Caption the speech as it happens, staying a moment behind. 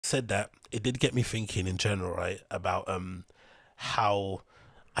said that, it did get me thinking in general, right, about how,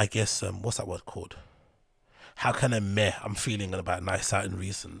 I guess, what's that word called? How kind of meh I'm feeling about nights out in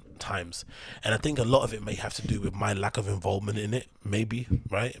recent times. And I think a lot of it may have to do with my lack of involvement in it, maybe,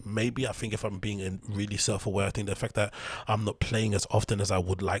 right? Maybe I think if I'm being really self-aware, I think the fact that I'm not playing as often as I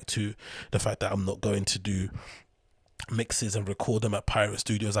would like to, the fact that I'm not going to do mixes and record them at pirate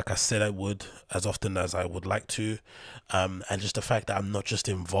studios like I said I would, as often as I would like to, and just the fact that I'm not just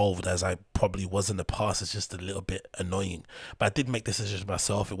involved as I probably was in the past is just a little bit annoying. But I did make decisions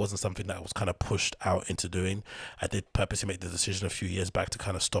myself. It wasn't something that I was kind of pushed out into doing. I did purposely make the decision a few years back to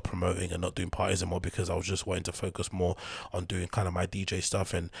kind of stop promoting and not doing parties anymore, because I was just wanting to focus more on doing kind of my DJ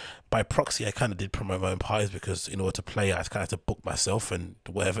stuff. And by proxy, I kind of did promote my own parties, because in order to play, I kind of had to book myself and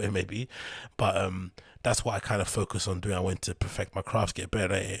whatever it may be. But that's what I kind of focus on doing. I went to perfect my crafts, get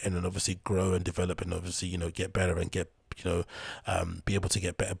better at it, and then obviously grow and develop, and obviously, you know, get better and get, you know, be able to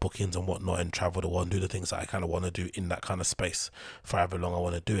get better bookings and whatnot, and travel the world and do the things that I kind of want to do in that kind of space for however long I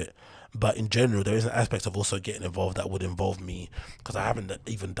want to do it. But in general, there is an aspect of also getting involved that would involve me, because I haven't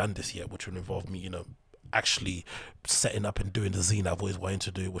even done this yet, which would involve me, you know, actually setting up and doing the zine I've always wanted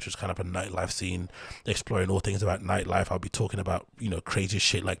to do, which was kind of a nightlife scene, exploring all things about nightlife. I'll be talking about, you know, crazy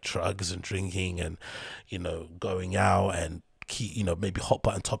shit like drugs and drinking and, you know, going out, and key, you know, maybe hot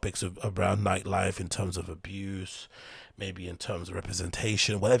button topics around nightlife in terms of abuse, maybe in terms of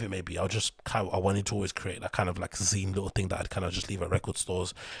representation, whatever it may be. I wanted to always create that kind of like zine little thing that I'd kind of just leave at record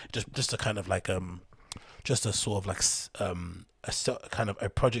stores, just to kind of like just a sort of like kind of a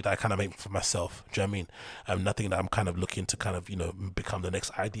project that I kind of make for myself. Do you know what I mean? Nothing that I'm kind of looking to kind of, you know, become the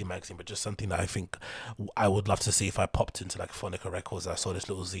next ID magazine, but just something that I think I would love to see if I popped into like Phonica Records. I saw this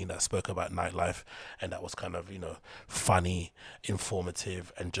little zine that spoke about nightlife, and that was kind of, you know, funny,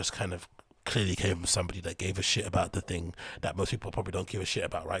 informative, and just kind of clearly came from somebody that gave a shit about the thing that most people probably don't give a shit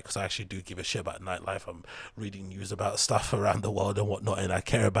about, right? Because I actually do give a shit about nightlife. I'm reading news about stuff around the world and whatnot, and I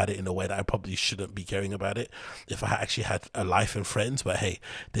care about it in a way that I probably shouldn't be caring about it if I actually had a life and friends. But hey,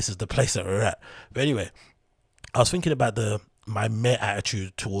 this is the place that we're at. But anyway, I was thinking about my mere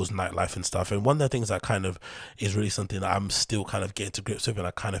attitude towards nightlife and stuff, and one of the things that kind of is really something that I'm still kind of getting to grips with, and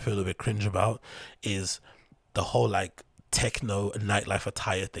I kind of feel a bit cringe about, is the whole like techno nightlife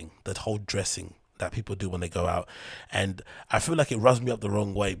attire thing, that whole dressing that people do when they go out. And I feel like it rubs me up the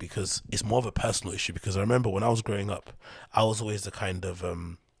wrong way, because it's more of a personal issue. Because I remember when I was growing up, I was always the kind of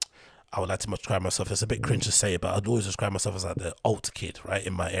I would like to describe myself, it's a bit cringe to say, but I'd always describe myself as like the alt kid, right,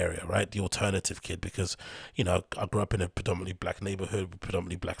 in my area, right, the alternative kid, because, you know, I grew up in a predominantly black neighborhood with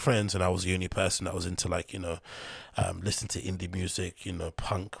predominantly black friends, and I was the only person that was into, like, you know, listening to indie music, you know,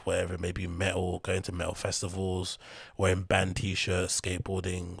 punk, whatever, maybe metal, going to metal festivals, wearing band t-shirts,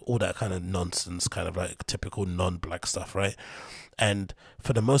 skateboarding, all that kind of nonsense, kind of like typical non-black stuff, right? And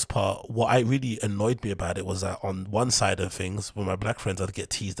for the most part, what I really annoyed me about it was that on one side of things, with my black friends, I'd get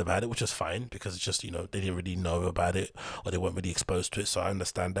teased about it, which is fine, because it's just, you know, they didn't really know about it, or they weren't really exposed to it, so I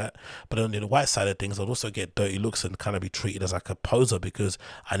understand that. But on the white side of things, I'd also get dirty looks and kind of be treated as like a poser, because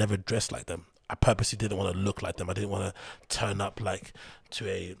I never dressed like them. I purposely didn't want to look like them. I didn't want to turn up like to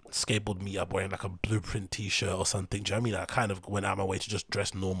a skateboard meetup wearing like a Blueprint t-shirt or something. Do you know what I mean? I kind of went out of my way to just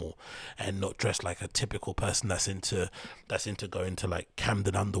dress normal and not dress like a typical person that's into going to like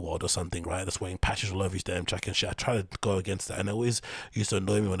Camden Underworld or something, right? That's wearing patches all over his damn jacket and shit. I try to go against that, and it always used to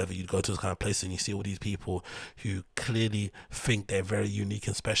annoy me whenever you go to this kind of place and you see all these people who clearly think they're very unique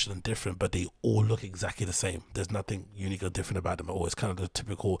and special and different, but they all look exactly the same. There's nothing unique or different about them at all. It's kind of the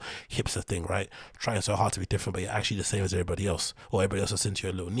typical hipster thing, right? Trying so hard to be different, but you're actually the same as everybody else, or everybody else is into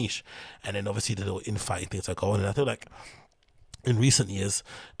your little niche. And then obviously the little infighting things that go on. And I feel like in recent years,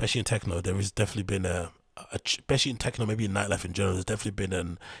 especially in techno, there has definitely been especially in techno, maybe in nightlife in general, there's definitely been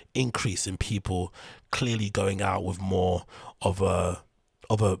an increase in people clearly going out with more of a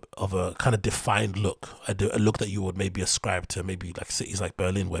kind of defined look, a look that you would maybe ascribe to maybe like cities like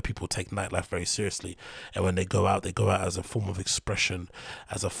Berlin, where people take nightlife very seriously, and when they go out as a form of expression,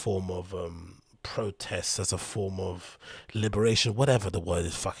 as a form of protest, as a form of liberation, whatever the word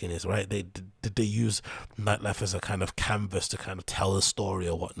is fucking is, right? They use nightlife as a kind of canvas to kind of tell a story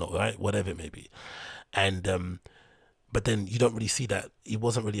or whatnot, right? Whatever it may be. And but then you don't really see that. It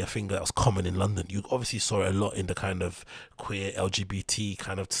wasn't really a thing that was common in London. You obviously saw it a lot in the kind of queer LGBT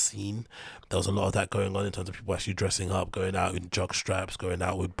kind of scene. There was a lot of that going on in terms of people actually dressing up, going out in jog straps, going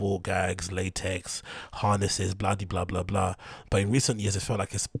out with ball gags, latex, harnesses, blah, blah, blah, blah. But in recent years, it felt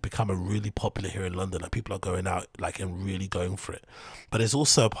like it's become a really popular here in London. Like people are going out like and really going for it. But there's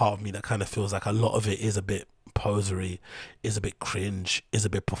also a part of me that kind of feels like a lot of it is a bit posery, is a bit cringe, is a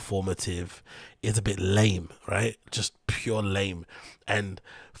bit performative, is a bit lame, right? Just pure lame. And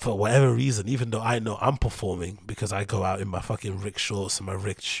for whatever reason, even though I know I'm performing because I go out in my fucking Rick shorts and my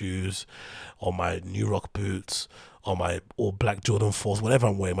Rick shoes, or my New Rock boots, or my all black Jordan 4s, whatever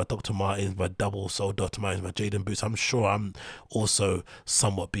I'm wearing, my Dr. Martens, my double sole Dr. Martens, my Jaden boots, I'm sure I'm also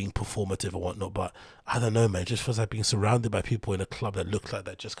somewhat being performative or whatnot. But I don't know, man, it just feels like being surrounded by people in a club that look like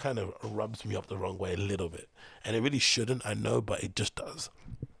that just kind of rubs me up the wrong way a little bit. And it really shouldn't, I know, but it just does.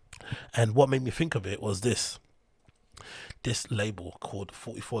 And what made me think of it was this label called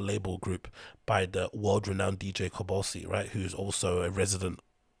 44 Label Group by the world-renowned DJ Kobolsi, right? Who's also a resident.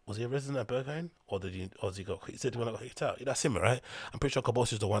 Was he a resident at Berghain, or has he got? He said when I got kicked out. Yeah, that's him, right? I'm pretty sure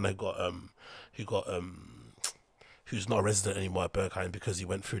Kobolsi is the one that who's not a resident anymore at Berghain because he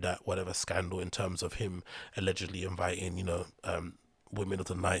went through that whatever scandal in terms of him allegedly inviting, women of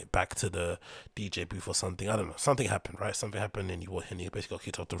the night back to the DJ booth or something. I don't know. Something happened, right? Something happened, and he basically got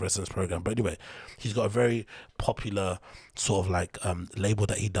kicked off the residence program. But anyway, he's got a very popular sort of like label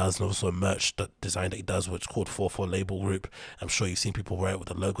that he does, and also a merch design that he does, which is called 44 Label Group. I'm sure you've seen people wear it with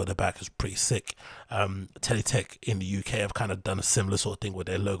the logo on the back. It's pretty sick. Teletech in the UK have kind of done a similar sort of thing with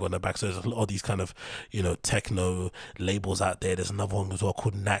their logo on the back. So there's a lot of these kind of techno labels out there. There's another one as well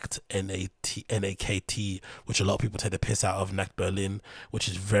called NACT, NAKT, which a lot of people take the piss out of, NACT Berlin, which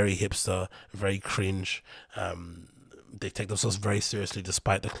is very hipster, very cringe. They take themselves very seriously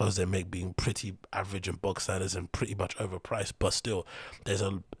despite the clothes they make being pretty average and bog standards and pretty much overpriced. But still, there's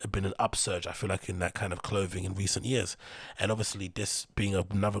been an upsurge, I feel like, in that kind of clothing in recent years. And obviously this being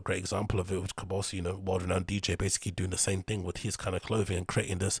another great example of it, with Kobolsi, world-renowned DJ, basically doing the same thing with his kind of clothing and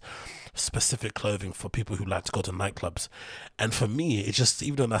creating this specific clothing for people who like to go to nightclubs. And for me, it just,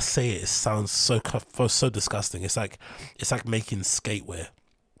 even when I say it, it sounds so disgusting. It's like making skatewear.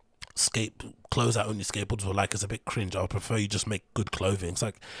 Clothes that only skateboarders will like is a bit cringe. I would prefer you just make good clothing. It's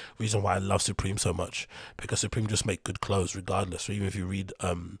like the reason why I love Supreme so much, because Supreme just make good clothes regardless. So even if you read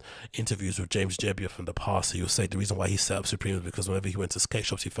interviews with James Jebbia from the past, he'll say the reason why he set up Supreme is because whenever he went to skate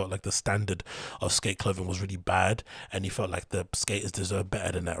shops, he felt like the standard of skate clothing was really bad, and he felt like the skaters deserved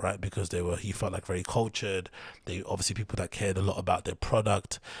better than that, right? Because he felt like very cultured. They obviously people that cared a lot about their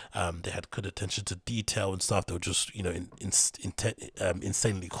product. They had good attention to detail and stuff. They were just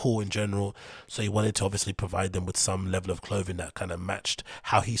insanely cool in general. So he wanted to obviously provide them with some level of clothing that kind of matched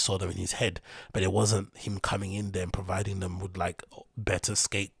how he saw them in his head. But it wasn't him coming in there and providing them with like better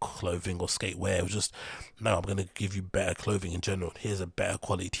skate clothing or skate wear. It was just, no, I'm going to give you better clothing in general. Here's a better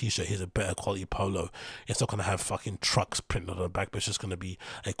quality t-shirt. Here's a better quality polo. It's not going to have fucking trucks printed on the back, but it's just going to be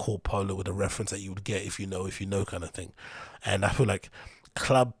a cool polo with a reference that you would get if you know kind of thing. And I feel like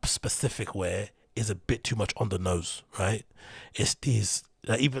club specific wear is a bit too much on the nose, right? It's these,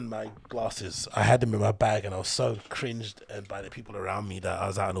 like, even my glasses, I had them in my bag and I was so cringed by the people around me that I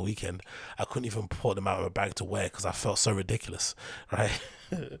was out on the weekend. I couldn't even put them out of my bag to wear because I felt so ridiculous, right?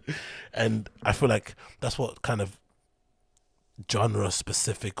 And I feel like that's what kind of genre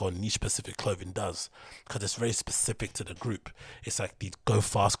specific or niche specific clothing does, because it's very specific to the group. It's like these go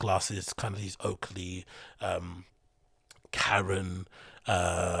fast glasses, kind of these Oakley, Karen,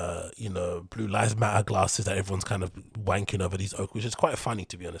 Blue Lives Matter glasses that everyone's kind of wanking over these Oak, which is quite funny,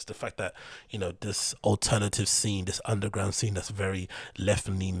 to be honest. The fact that this alternative scene, this underground scene that's very left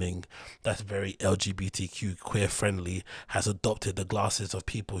leaning, that's very LGBTQ queer friendly, has adopted the glasses of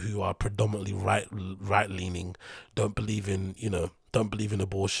people who are predominantly right leaning, don't believe in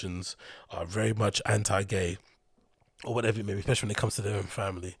abortions, are very much anti-gay, or whatever it may be, especially when it comes to their own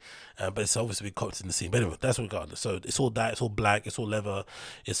family. But it's obviously been copped in the scene. But anyway, that's regardless. So it's all that, it's all black, it's all leather,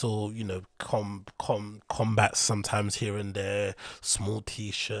 it's all, combat sometimes here and there, small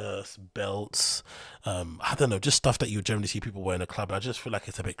t-shirts, belts, I don't know, just stuff that you generally see people wear in a club. I just feel like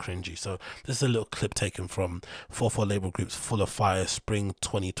it's a bit cringy. So this is a little clip taken from 44 Label Group's Full of Fire Spring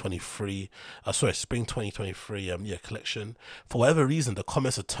 2023 collection. For whatever reason, the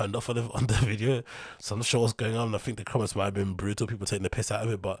comments are turned off on the video, so I'm not sure what's going on. I think the comments might have been brutal, people taking the piss out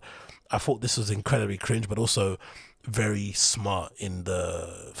of it, but I thought this was incredibly cringe, but also very smart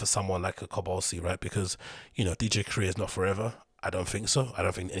for someone like a Kobolsi, right? Because DJ career is not forever. I don't think so. I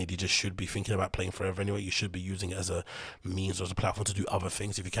don't think any DJ should be thinking about playing forever anyway. You should be using it as a means or as a platform to do other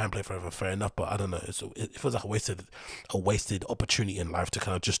things. If you can play forever, fair enough. But I don't know. It feels like a wasted opportunity in life to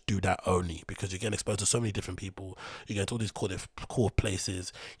kind of just do that only, because you're getting exposed to so many different people. You're getting to all these cool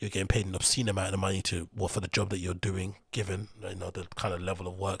places. You're getting paid an obscene amount of money for the job that you're doing, given the kind of level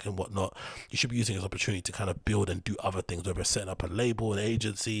of work and whatnot. You should be using it as an opportunity to kind of build and do other things, whether it's setting up a label, an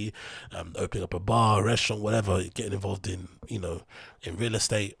agency, opening up a bar, a restaurant, whatever, getting involved in, in real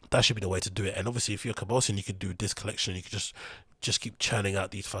estate. That should be the way to do it. And obviously, if you're Kobolsi, you could do this collection. You could just keep churning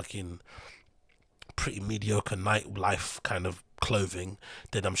out these fucking pretty mediocre nightlife kind of clothing,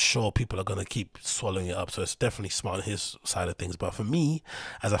 then I'm sure people are going to keep swallowing it up. So it's definitely smart on his side of things. But for me,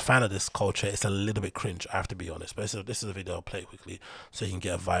 as a fan of this culture, it's a little bit cringe, I have to be honest. But this is a video, I'll play it quickly so you can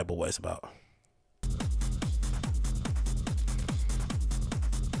get a vibe of what it's about.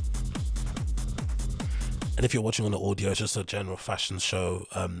 And if you're watching on the audio, it's just a general fashion show.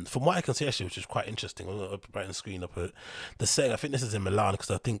 From what I can see, actually, which is quite interesting. I'm going to brighten the screen up. The setting, I think this is in Milan,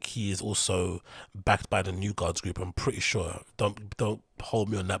 because I think he is also backed by the New Guards group. I'm pretty sure. Don't hold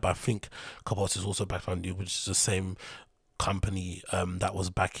me on that, but I think Cobalt is also backed by New, which is the same company that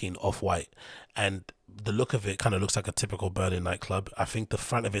was backing Off-White. And the look of it kind of looks like a typical Berlin nightclub. I think the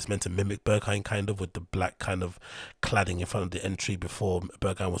front of it's meant to mimic Berghain, kind of, with the black kind of cladding in front of the entry before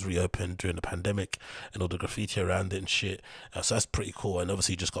Berghain was reopened during the pandemic, and all the graffiti around it and shit. So that's pretty cool. And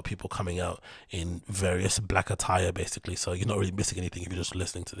obviously you just got people coming out in various black attire, basically, so you're not really missing anything if you're just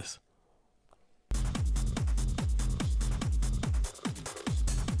listening to this.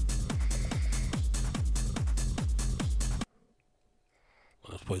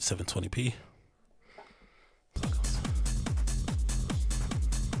 Let's put it 720p.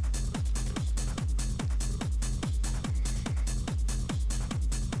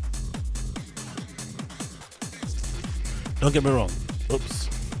 Don't get me wrong. Oops.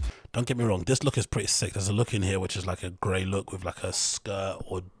 Don't get me wrong. This look is pretty sick. There's a look in here which is like a grey look with like a skirt,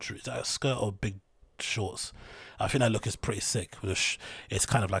 or is that a skirt or big shorts? I think that look is pretty sick. It's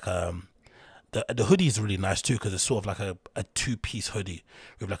kind of like the hoodie is really nice too, because it's sort of like a two-piece hoodie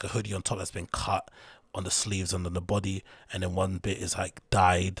with like a hoodie on top that's been cut on the sleeves and on the body, and then one bit is like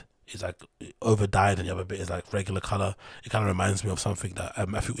dyed, is like over dyed, and the other bit is like regular color. It kind of reminds me of something that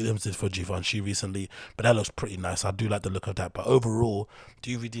Matthew Williams did for Givenchy recently, but that looks pretty nice. I do like the look of that. But overall, do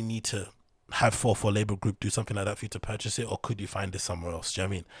you really need to have 4 label group do something like that for you to purchase it, or could you find this somewhere else? Do you know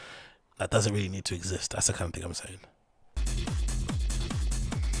what I mean? That doesn't really need to exist. That's the kind of thing I'm saying.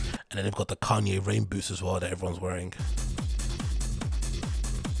 And then they've got the Kanye rain boots as well that everyone's wearing.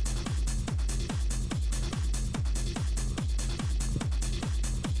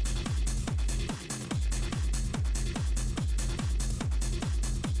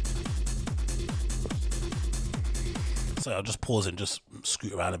 So I'll just pause and just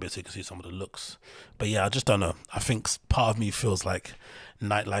scoot around a bit so you can see some of the looks. But yeah, I just don't know. I think part of me feels like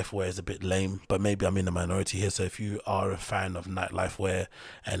nightlife wear is a bit lame, but maybe I'm in the minority here. So if you are a fan of nightlife wear,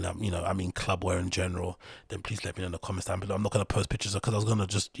 and you know, I mean club wear in general, then please let me know in the comments down below. I'm not going to post pictures, because I was going to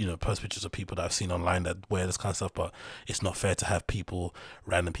just, you know, post pictures of people that I've seen online that wear this kind of stuff, but it's not fair to have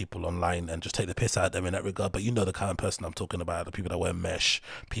random people online and just take the piss out of them in that regard. But you know the kind of person I'm talking about, the people that wear mesh,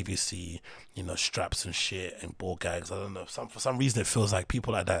 PVC, you know, straps and shit, and ball gags. I don't know, for some reason it feels like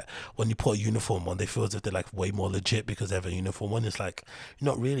people like that, when you put a uniform on, they feel as if they're like way more legit because they have a uniform on. It's like,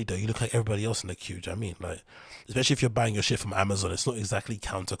 not really though. You look like everybody else in the queue. Do you know what I mean? Like, especially if you're buying your shit from Amazon, it's not exactly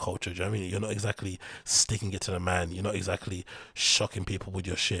counterculture. Do you know what I mean? You're not exactly sticking it to the man. You're not exactly shocking people with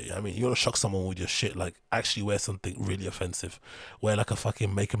your shit. You know what I mean? You want to shock someone with your shit, like actually wear something really offensive. Wear like a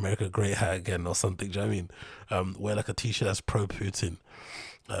fucking Make America Great hat again or something. Do you know what I mean? Wear like a t-shirt that's pro Putin.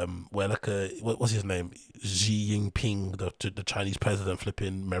 Wear like a, what's his name, Xi Jinping, the Chinese president,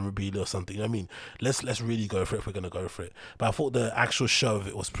 flipping memorabilia or something. You know what I mean? Let's really go for it if we're gonna go for it. But I thought the actual show of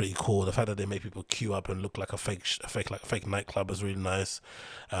it was pretty cool. The fact that they made people queue up and look like a fake nightclub is really nice.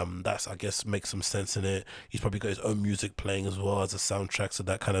 That's, I guess, makes some sense in it. He's probably got his own music playing as well as a soundtrack, so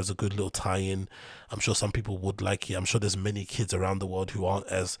that kind of is a good little tie-in. I'm sure some people would like it. I'm sure there's many kids around the world who aren't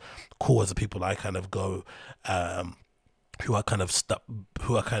as cool as the people I kind of go who I kind of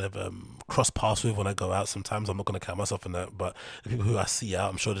cross paths with when I go out. Sometimes I'm not going to count myself in that, but the people who I see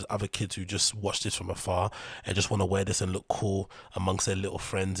out, I'm sure there's other kids who just watch this from afar and just want to wear this and look cool amongst their little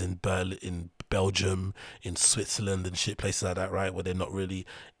friends in Berlin, in Belgium, in Switzerland and shit, places like that, right, where they're not really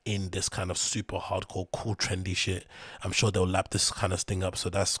in this kind of super hardcore cool trendy shit. I'm sure they'll lap this kind of thing up.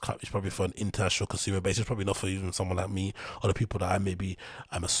 So it's probably for an international consumer base. It's probably not for even someone like me or the people that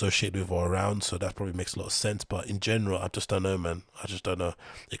I'm associated with or around. So that probably makes a lot of sense. But in general, I just don't know, man. I just don't know.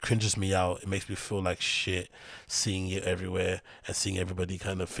 It cringes me out. It makes me feel like shit seeing it everywhere and seeing everybody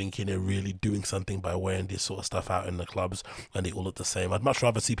kind of thinking they're really doing something by wearing this sort of stuff out in the clubs when they all look the same. I'd much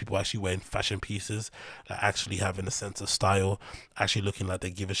rather see people actually wearing fashion pieces, like actually having a sense of style, actually looking like they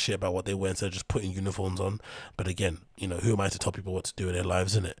give a shit about what they wear instead of just putting uniforms on. But again, you know, who am I to tell people what to do in their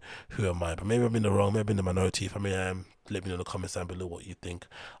lives, innit? Who am I? But maybe I'm in the wrong, maybe I'm in the minority. If I am, let me know in the comments down below what you think.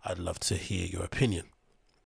 I'd love to hear your opinion.